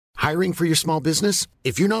Hiring for your small business?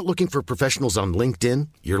 If you're not looking for professionals on LinkedIn,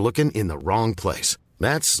 you're looking in the wrong place.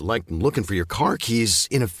 That's like looking for your car keys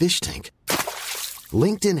in a fish tank.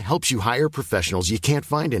 LinkedIn helps you hire professionals you can't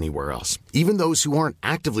find anywhere else, even those who aren't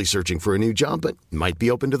actively searching for a new job but might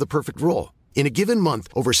be open to the perfect role. In a given month,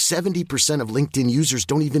 over 70% of LinkedIn users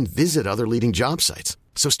don't even visit other leading job sites.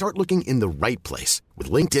 So start looking in the right place.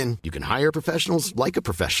 With LinkedIn, you can hire professionals like a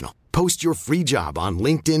professional. Post your free job on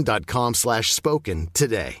linkedin.com/spoken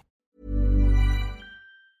today.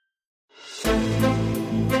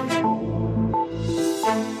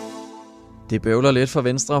 Det bøvler lidt for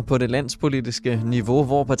Venstre på det landspolitiske niveau,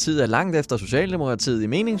 hvor partiet er langt efter Socialdemokratiet i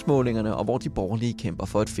meningsmålingerne, og hvor de borgerlige kæmper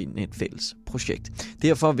for at finde et fælles projekt.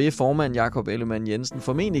 Derfor vil formand Jakob Ellemann-Jensen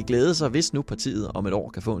formentlig glæde sig, hvis nu partiet om et år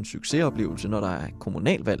kan få en succesoplevelse, når der er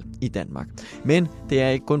kommunalvalg i Danmark. Men det er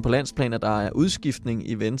ikke kun på landsplan, at der er udskiftning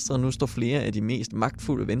i Venstre. Nu står flere af de mest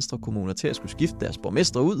magtfulde Venstre-kommuner til at skulle skifte deres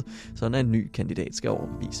borgmester ud, sådan at en ny kandidat skal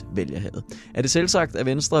overbevise vælgerhavet. Er det selvsagt, at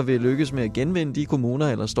Venstre vil lykkes med at genvinde de kommuner,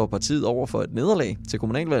 eller står partiet over for et nederlag til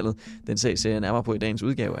kommunalvalget? Den sag ser jeg nærmere på i dagens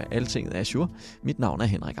udgave af Altinget Azure. Mit navn er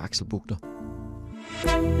Henrik Axel Bugter.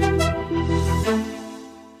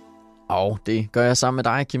 Og det gør jeg sammen med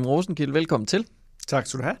dig, Kim Rosenkilde. Velkommen til. Tak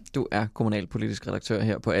skal du have. Du er kommunalpolitisk redaktør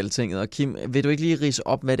her på Altinget. Og Kim, vil du ikke lige ridse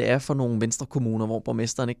op, hvad det er for nogle Venstre-kommuner, hvor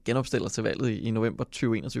borgmesteren ikke genopstiller til valget i november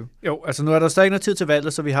 2021? Jo, altså nu er der stadig noget tid til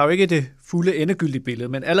valget, så vi har jo ikke det fulde endegyldige billede.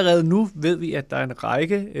 Men allerede nu ved vi, at der er en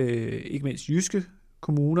række, ikke mindst jyske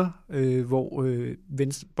kommuner, hvor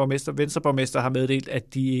Venstreborgmester har meddelt,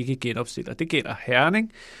 at de ikke genopstiller. Det gælder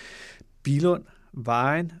Herning, Billund,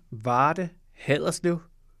 Vejen, Varde, Haderslev,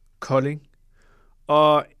 Kolding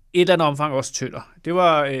og et eller andet omfang også Tønder. Det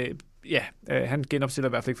var, han genopstiller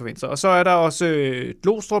i hvert fald ikke for Venstre. Og så er der også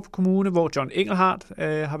Glostrup Kommune, hvor John Engelhardt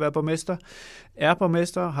har været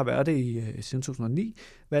borgmester, har været det siden 2009,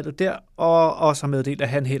 valget der, og også har meddelt, at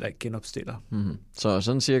han heller ikke genopstiller. Mm-hmm. Så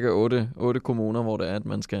sådan cirka 8 kommuner, hvor det er, at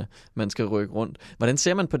man skal rykke rundt. Hvordan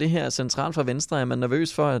ser man på det her centralt fra Venstre? Er man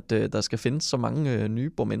nervøs for, at der skal findes så mange nye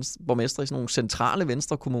borgmestre i sådan nogle centrale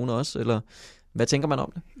Venstre-kommuner også, eller hvad tænker man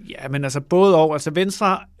om det? Ja, men altså både og. Altså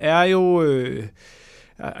Venstre er jo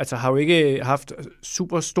har jo ikke haft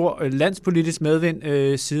super stor landspolitisk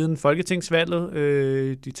medvind siden folketingsvalget.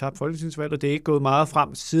 De tabte folketingsvalget. Det er ikke gået meget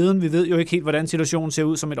frem siden. Vi ved jo ikke helt, hvordan situationen ser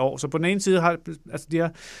ud som et år. Så på den ene side har de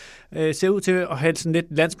ser ud til at have sådan lidt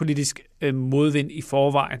landspolitisk modvind i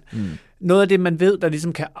forvejen. Mm. Noget af det, man ved, der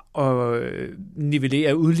ligesom kan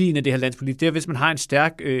nivellere og udligne det her landspolitik, det er, hvis man har en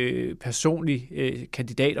stærk personlig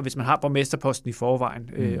kandidat, og hvis man har borgmesterposten i forvejen,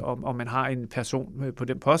 og man har en person på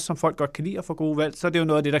den post, som folk godt kan lide at få gode valg, så er det jo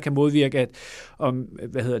noget af det, der kan modvirke,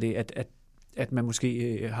 at man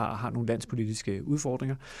måske har nogle landspolitiske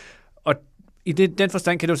udfordringer. Og i den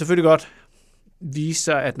forstand kan det jo selvfølgelig godt vise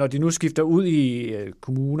sig, at når de nu skifter ud i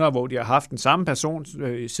kommuner, hvor de har haft den samme person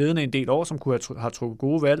siddende en del år, som kunne have trukket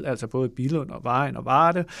gode valg, altså både Billund og Vejen og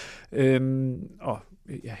Varde og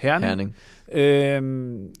Herning.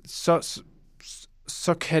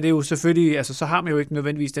 Så kan det jo selvfølgelig, altså så har man jo ikke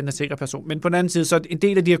nødvendigvis den her sikre person. Men på den anden side, så en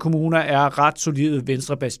del af de her kommuner er ret solide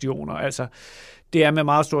venstrebastioner. Altså det er med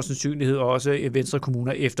meget stor sandsynlighed også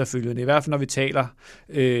venstrekommuner efterfølgende. I hvert fald når vi taler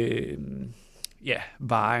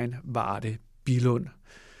Vejen, Varde, Billund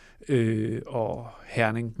og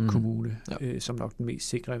Herning Kommune, som nok den mest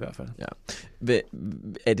sikre i hvert fald. Ja.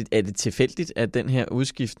 Er det tilfældigt, at den her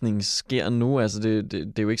udskiftning sker nu? Altså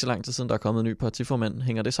det er jo ikke så lang tid siden, der er kommet en ny partiformand.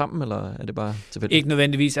 Hænger det sammen, eller er det bare tilfældigt? Ikke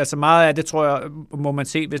nødvendigvis. Altså meget af det, tror jeg, må man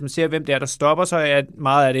se. Hvis man ser, hvem det er, der stopper, så er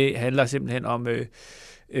meget af det handler simpelthen om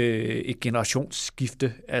et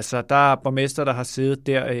generationsskifte. Altså der er borgmester, der har siddet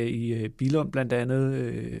der i Billund blandt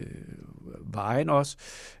andet, Vejen også,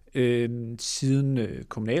 siden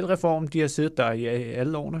kommunalreformen. De har siddet der i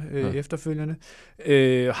alle årene efterfølgende.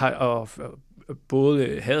 Og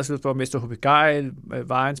både Haderslevs borgmester H.P. Geil,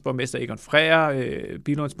 Vejens borgmester Egon Freer,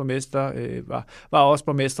 Billunds borgmester var også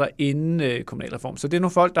borgmester inden kommunalreformen. Så det er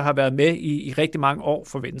nogle folk, der har været med i rigtig mange år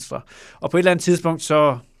for Venstre. Og på et eller andet tidspunkt,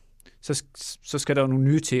 så skal der jo nogle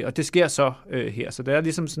nye til, og det sker så her. Så der er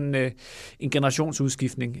ligesom sådan en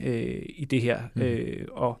generationsudskiftning i det her.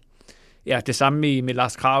 Og ja, det samme med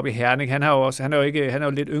Lars Krarup i Herning. Han er jo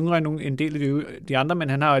lidt yngre end en del af de andre, men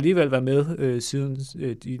han har alligevel været med siden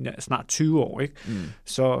de snart 20 år, ikke?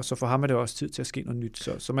 Så for ham er det også tid til at ske noget nyt.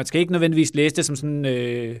 Så man skal ikke nødvendigvis læse det som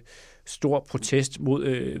sådan stor protest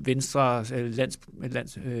mod Venstre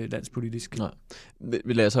landspolitisk. Nej.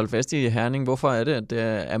 Vi lader os holde fast i Herning. Hvorfor er det,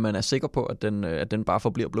 at man er sikker på, at den bare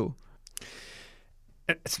forbliver blå?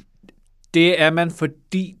 Altså, det er man,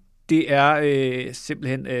 fordi det er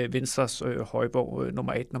simpelthen Venstres højborg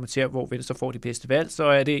nummer 1. Når man ser, hvor Venstre får de bedste valg, så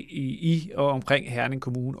er det i og omkring Herning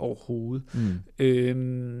Kommune overhovedet.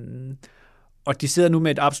 Og de sidder nu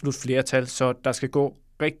med et absolut flertal, så der skal gå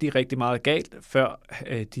rigtig, rigtig meget galt, før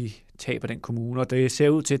de taber den kommune. Og det ser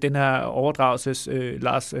ud til, at den her overdragelses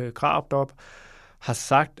Lars Krarup har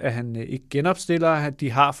sagt, at han ikke genopstiller, at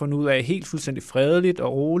de har fundet ud af helt fuldstændig fredeligt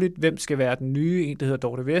og roligt, hvem skal være den nye, en der hedder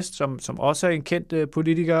Dorte Vest, som også er en kendt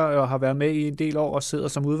politiker og har været med i en del år og sidder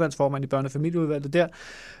som udvalgsformand i børne- og familieudvalget der.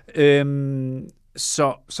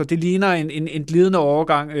 Så det ligner en glidende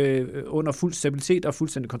overgang under fuld stabilitet og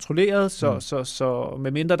fuldstændig kontrolleret, så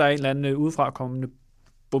medmindre der er en eller anden udefrakommende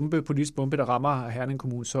politisk bombe, der rammer Herning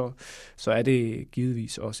Kommune, så er det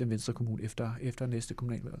givetvis også en Venstre kommune efter næste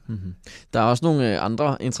kommunalvalg. Mm-hmm. Der er også nogle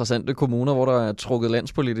andre interessante kommuner, hvor der er trukket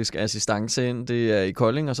landspolitisk assistance ind. Det er i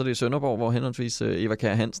Kolding, og så er det i Sønderborg, hvor henholdsvis Eva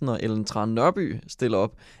Kjær Hansen og Ellen Tran Nørby stiller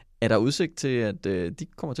op. Er der udsigt til, at de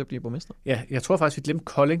kommer til at blive borgmester? Ja, jeg tror faktisk, vi glemte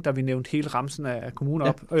Kolding, da vi nævnte hele ramsen af kommuner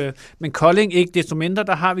op. Men Kolding, ikke desto mindre,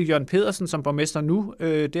 der har vi Jørgen Pedersen som borgmester nu.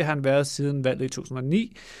 Det har han været siden valget i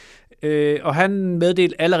 2009. Og han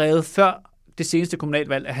meddelte allerede før det seneste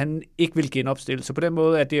kommunalvalg, at han ikke vil genopstille. Så på den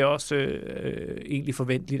måde er det også egentlig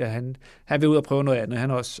forventeligt, at han vil ud og prøve noget andet. Han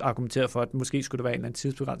har også argumenteret for, at måske skulle der være en eller anden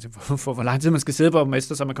tidsbegrænsning for hvor lang tid man skal sidde på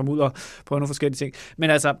borgmester, så man kommer ud og prøve nogle forskellige ting. Men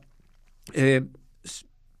altså,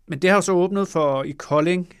 men det har jo så åbnet for i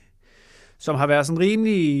Kolding, som har været sådan en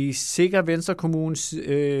rimelig sikker Venstrekommune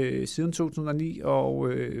siden 2009,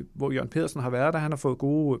 og hvor Jørgen Pedersen har været der. Han har fået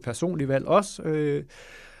gode personlige valg også.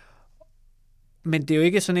 Men det er jo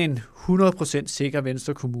ikke sådan en 100% sikker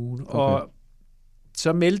Venstrekommune. Okay. Og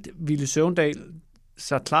så meldte Villy Søvndal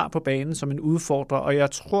sig klar på banen som en udfordrer, og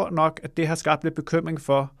jeg tror nok, at det har skabt lidt bekymring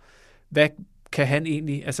for, hvad kan han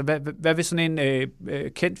egentlig, altså hvad vil sådan en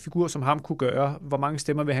kendt figur som ham kunne gøre? Hvor mange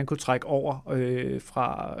stemmer vil han kunne trække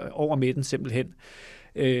over midten simpelthen?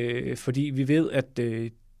 Fordi vi ved, at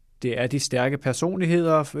det er de stærke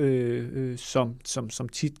personligheder, som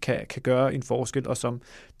tit kan gøre en forskel, og som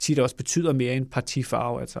tit også betyder mere end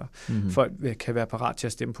partifarve. Altså, folk kan være parat til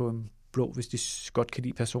at stemme på en blå, hvis de godt kan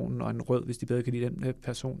lide personen, og en rød, hvis de bedre kan lide den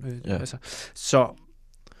person. Altså. Så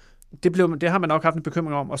det har man nok haft en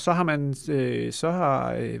bekymring om, og så har man,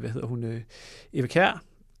 Eva Kjær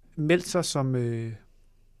meldt sig som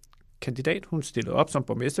kandidat. Hun stillede op som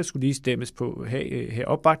borgmester, skulle lige stemmes på, have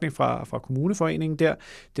opbakning fra kommuneforeningen der.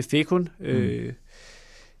 Det fik hun.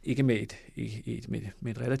 Ikke med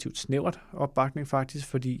et relativt snævert opbakning faktisk,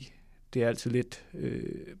 fordi det er altid lidt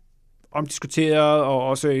omdiskuteret, og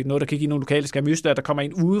også noget, der kan give nogle lokale skærmyster, at der kommer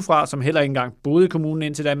en udefra, som heller ikke engang boede i kommunen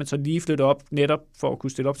indtil da, men så lige flyttet op netop for at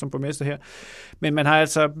kunne stille op som borgmester her. Men man har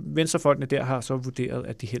altså, venstrefolkene der har så vurderet,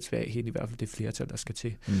 at de helst vil have hende, i hvert fald det flertal, der skal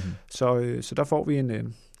til. Så der får vi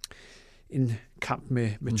en kamp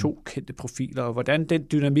med to kendte profiler, og hvordan den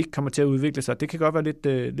dynamik kommer til at udvikle sig, det kan godt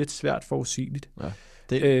være lidt svært forudsigeligt. Ja.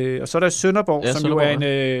 Og så er der Sønderborg, som jo er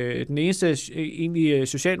den eneste egentlig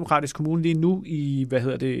socialdemokratiske kommune lige nu i,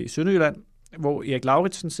 Sønderjylland, hvor Erik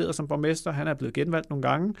Lauritsen sidder som borgmester. Han er blevet genvalgt nogle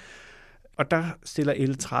gange, og der stiller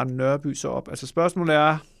Ellen Tran Nørby så op. Altså spørgsmålet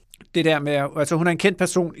er, det der med, altså hun er en kendt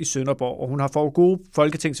person i Sønderborg, og hun har fået gode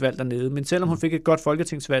folketingsvalg dernede, men selvom hun fik et godt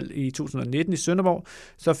folketingsvalg i 2019 i Sønderborg,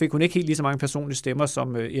 så fik hun ikke helt lige så mange personlige stemmer,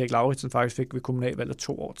 som Erik Lauritsen faktisk fik ved kommunalvalget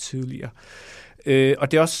 2 år tidligere.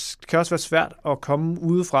 Og det kan også være svært at komme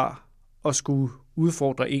udefra og skulle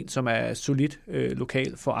udfordre en, som er solidt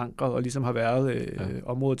lokalt forankret, og ligesom har været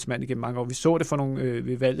områdets mand igennem mange år. Vi så det for nogle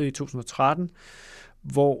ved valget i 2013,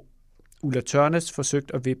 hvor Ulla Tørnes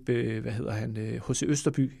forsøgte at vippe, H.C.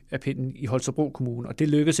 Østerby af pinden i Holstebro Kommune, og det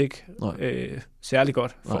lykkedes ikke særlig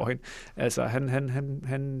godt for hende. Altså,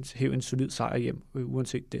 han hævde en solid sejr hjem,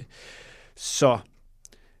 uanset det. Så,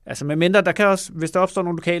 altså med mindre, der kan også, hvis der opstår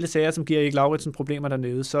nogle lokale sager, som giver Erik Lauritsen problemer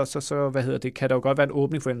dernede, så kan der jo godt være en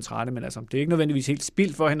åbning for Ellen Trane, men altså, det er ikke nødvendigvis helt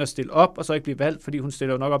spildt for hende at stille op, og så ikke blive valgt, fordi hun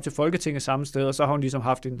stiller jo nok op til Folketinget samme sted, og så har hun ligesom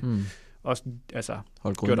haft en også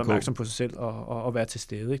gjort opmærksom på sig selv og være til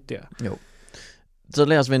stede, ikke der. Jo. Så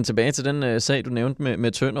lad os vende tilbage til den sag, du nævnte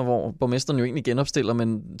med Tønder, hvor borgmesteren jo egentlig genopstiller,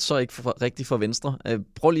 men så ikke rigtig for Venstre.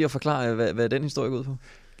 Prøv lige at forklare, hvad den historie går ud på.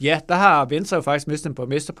 Ja, der har Venstre jo faktisk mistet en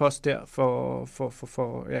borgmesterpost der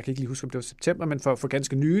for jeg kan ikke lige huske, om det var september, men for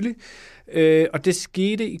ganske nylig. Og det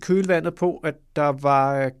skete i kølvandet på, at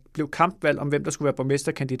der blev kampvalg om, hvem der skulle være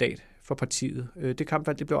borgmesterkandidat for partiet. Det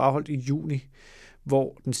kampvalg det blev afholdt i juni,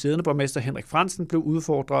 hvor den siddende borgmester Henrik Frandsen blev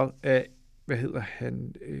udfordret af,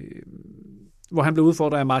 hvor han blev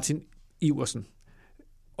udfordret af Martin Iversen.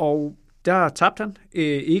 Og der tabte han.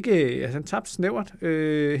 Han tabte snævert,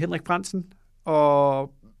 Henrik Frandsen,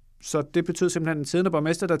 og Så det betød simpelthen, at den siddende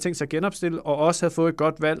borgmester, der tænkte sig at genopstille, og også havde fået et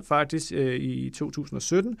godt valg faktisk i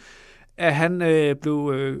 2017, at han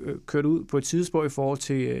blev kørt ud på et sidespor i forhold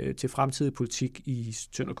til fremtidig politik i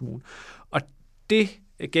Tønder Kommune. Og det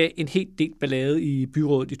gav en helt del ballade i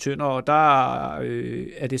byrådet i Tønder, og der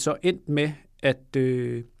er det så endt med, at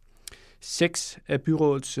 6 af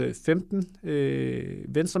byrådets 15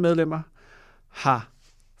 venstremedlemmer har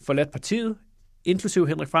forladt partiet, inklusive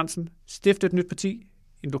Henrik Frandsen, stiftet et nyt parti,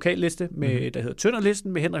 en lokalliste, der hedder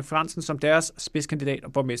Tønderlisten, med Henrik Frandsen som deres spidskandidat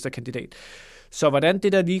og borgmesterkandidat. Så hvordan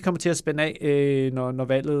det der lige kommer til at spænde af, når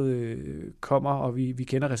valget kommer, og vi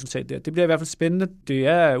kender resultatet der, det bliver i hvert fald spændende. Det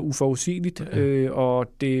er uforudsigeligt,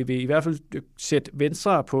 og det vil i hvert fald sætte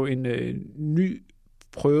Venstre på en ny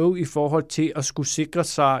prøve i forhold til at skulle sikre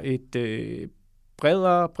sig et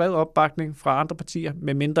bred opbakning fra andre partier,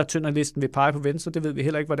 med mindre Tønderlisten vil pege på Venstre. Det ved vi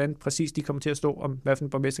heller ikke, hvordan præcis de kommer til at stå, om hvad for en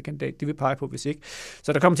borgmesterkandidat de vil pege på, hvis ikke.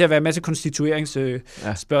 Så der kommer til at være en masse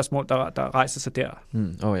konstitueringsspørgsmål, der rejser sig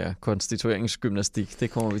der. Konstitueringsgymnastik, det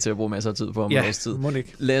kommer vi til at bruge masser af tid på om et års tid.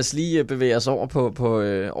 Ikke. Lad os lige bevæge os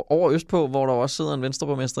over østpå, hvor der også sidder en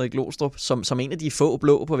venstreborgmester i Glostrup, som en af de få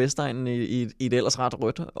blå på Vestegnen i et ellers ret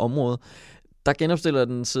rødt område. Der genopstiller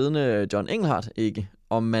den siddende John Engelhardt ikke,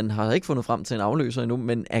 og man har ikke fundet frem til en afløser endnu,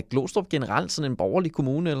 men er Glostrup generelt sådan en borgerlig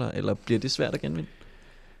kommune, eller bliver det svært at genvinde?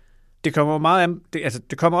 Det kommer meget an,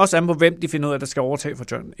 det kommer også an på, hvem de finder ud af, der skal overtage for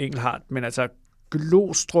John Engelhardt, men altså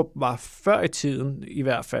Glostrup var før i tiden, i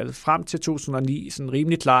hvert fald frem til 2009, sådan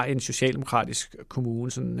rimelig klar en socialdemokratisk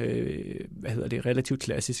kommune, sådan, relativt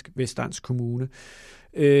klassisk vestegns kommune.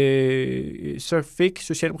 Så fik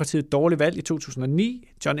Socialdemokratiet et dårligt valg i 2009.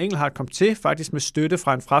 John Engelhardt kom til, faktisk med støtte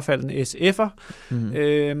fra en frafaldende SF'er.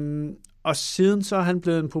 Og siden så er han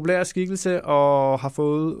blevet en populær skikkelse og har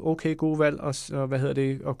fået okay gode valg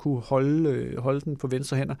og kunne holde den på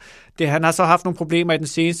venstre hænder. Han har så haft nogle problemer i den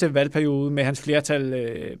seneste valgperiode med hans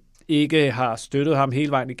flertal ikke har støttet ham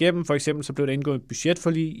hele vejen igennem. For eksempel så blev der indgået et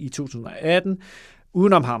budgetforlig i 2018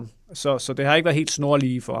 udenom ham. Så det har ikke været helt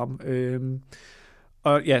snorlige for ham.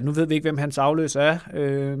 Og ja, nu ved vi ikke, hvem hans afløser er,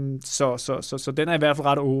 så den er i hvert fald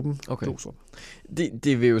ret åben. Okay.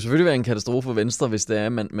 Det vil jo selvfølgelig være en katastrofe for Venstre, hvis det er,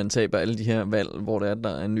 man taber alle de her valg, hvor der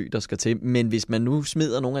er en ny, der skal til. Men hvis man nu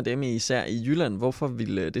smider nogle af dem især i Jylland, hvorfor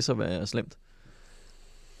ville det så være slemt?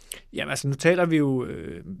 Jamen altså, nu taler vi jo,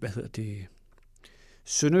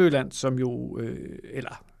 Sønderjylland, som jo,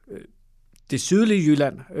 det sydlige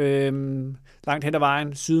Jylland, langt hen ad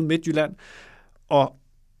vejen, Syd-Midtjylland, og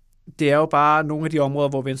det er jo bare nogle af de områder,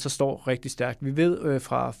 hvor Venstre står rigtig stærkt. Vi ved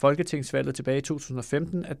fra folketingsvalget tilbage i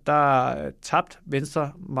 2015, at der tabt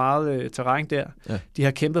Venstre meget terræn der. Ja. De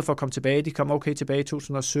har kæmpet for at komme tilbage. De kom okay tilbage i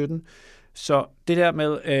 2017. Så det der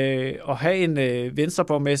med at have en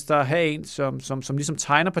venstreborgmester, have en, som ligesom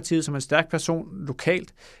tegner partiet som en stærk person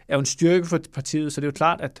lokalt, er jo en styrke for partiet. Så det er jo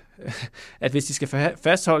klart, at hvis de skal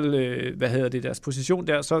fastholde deres position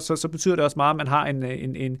der, så betyder det også meget, at man har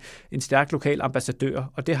en stærk lokal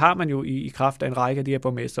ambassadør. Og det har man jo i kraft af en række af de her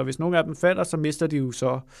borgmester. Hvis nogle af dem falder, så mister de jo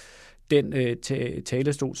så den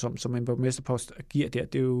talestol, som en borgmesterpost giver der.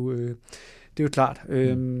 Det er jo klart.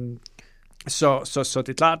 Så det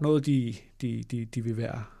er klart noget, de vil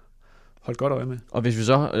være holdt godt øje med. Og hvis vi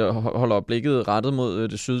så holder blikket rettet mod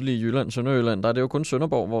det sydlige Jylland, Sønderjylland, der er det jo kun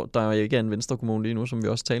Sønderborg, hvor der ikke er en venstrekommune lige nu, som vi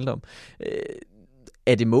også talte om.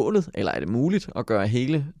 Er det målet, eller er det muligt at gøre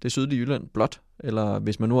hele det sydlige Jylland blåt? Eller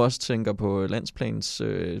hvis man nu også tænker på landsplans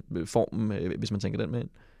formen, hvis man tænker den med ind?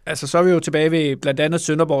 Altså, så er vi jo tilbage ved blandt andet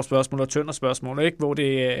Sønderborgs spørgsmål og Tønders spørgsmål, ikke?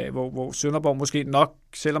 Hvor Sønderborg måske nok,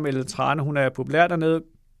 selvom Ellen Trane, hun er populær dernede,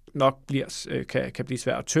 nok kan blive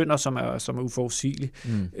svært. Tønder, som er uforudsigelig,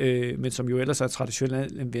 men som jo ellers er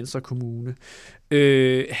traditionelt en venstre kommune.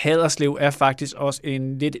 Haderslev er faktisk også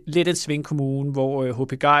lidt en svingkommune, hvor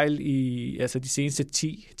H.P. Gejl de seneste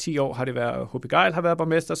 10 år har det været H.P. Gejl har været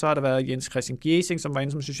borgmester, så har der været Jens Christian Gjesing, som var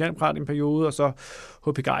inde som socialdemokrat i en periode, og så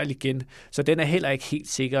H.P. Gejl igen. Så den er heller ikke helt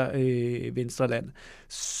sikker venstreland.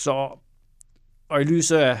 Og i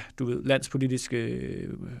lyset af, landspolitisk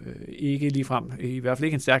ikke ligefrem, i hvert fald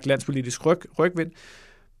ikke en stærk landspolitisk rygvind,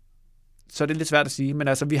 så er det lidt svært at sige. Men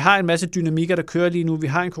altså, vi har en masse dynamikker, der kører lige nu. Vi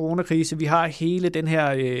har en coronakrise, vi har hele den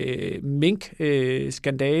her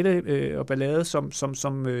mink-skandale og ballade,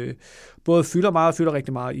 som både fylder meget og fylder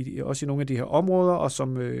rigtig meget, også i nogle af de her områder, og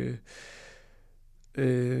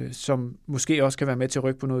som måske også kan være med til at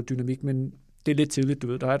rykke på noget dynamik, men det er lidt tidligt,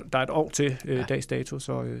 Der er et år til dags dato,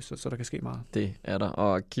 så der kan ske meget. Det er der.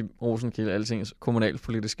 Og Kim Rosenkilde, Altingets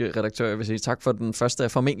kommunalpolitiske redaktør, jeg vil sige tak for den første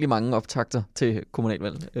af formentlig mange optakter til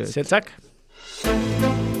kommunalvalget. Selv tak.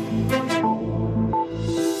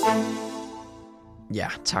 Ja,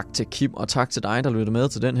 tak til Kim, og tak til dig, der lytter med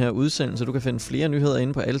til den her udsendelse. Du kan finde flere nyheder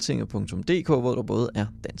inde på altinget.dk, hvor der både er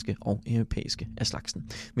danske og europæiske af slagsen.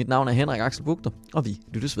 Mit navn er Henrik Axel Bugter, og vi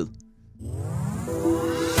lyttes ved.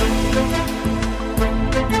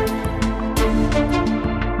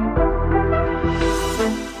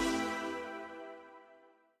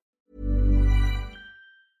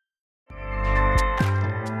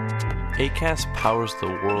 Acast powers the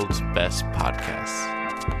world's best podcasts.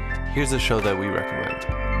 Here's a show that we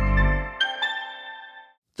recommend.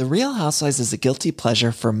 The Real Housewives is a guilty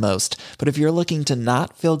pleasure for most, but if you're looking to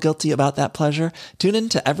not feel guilty about that pleasure, tune in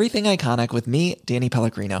to Everything Iconic with me, Danny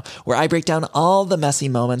Pellegrino, where I break down all the messy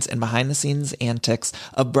moments and behind-the-scenes antics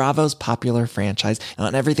of Bravo's popular franchise. And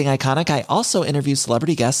on Everything Iconic, I also interview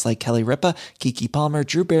celebrity guests like Kelly Ripa, Keke Palmer,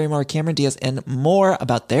 Drew Barrymore, Cameron Diaz, and more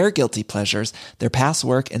about their guilty pleasures, their past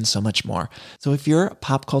work, and so much more. So if you're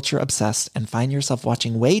pop culture obsessed and find yourself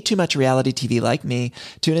watching way too much reality TV like me,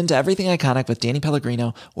 tune in to Everything Iconic with Danny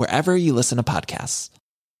Pellegrino, wherever you listen to podcasts.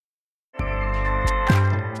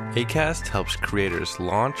 Acast helps creators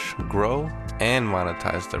launch, grow, and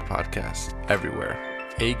monetize their podcasts everywhere.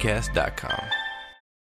 Acast.com.